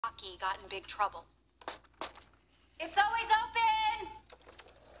Rocky got in big trouble. It's always open!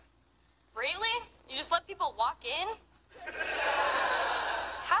 Really? You just let people walk in?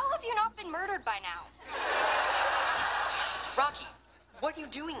 How have you not been murdered by now? Rocky, what are you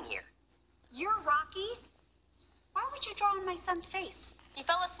doing here? You're Rocky? Why would you draw on my son's face? He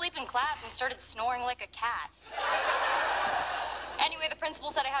fell asleep in class and started snoring like a cat. Anyway, the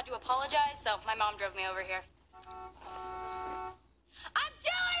principal said I had to apologize, so my mom drove me over here. I'm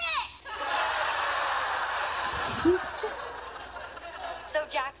doing it! So,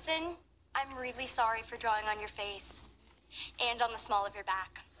 Jackson, I'm really sorry for drawing on your face and on the small of your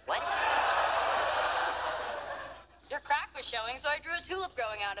back. What? Your crack was showing, so I drew a tulip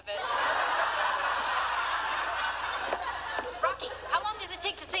growing out of it. Rocky, how long does it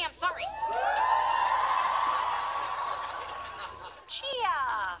take to say I'm sorry?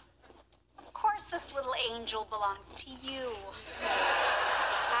 Gia, of course this little angel belongs to you.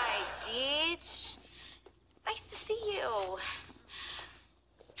 Hi, Deej. Nice to see you.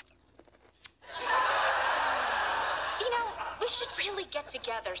 You know, we should really get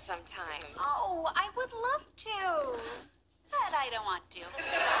together sometime. Oh, I would love to. But I don't want to.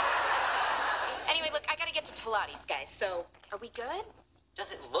 Anyway, look, I gotta get to Pilates, guys, so are we good?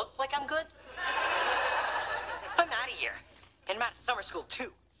 Does it look like I'm good? I'm out of here. And I'm out of summer school,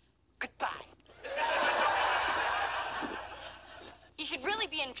 too. Goodbye. You should really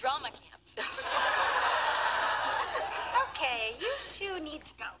be in drama camp. Okay, you two need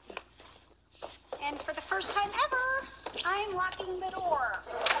to go. And for the first time ever, I'm locking the door.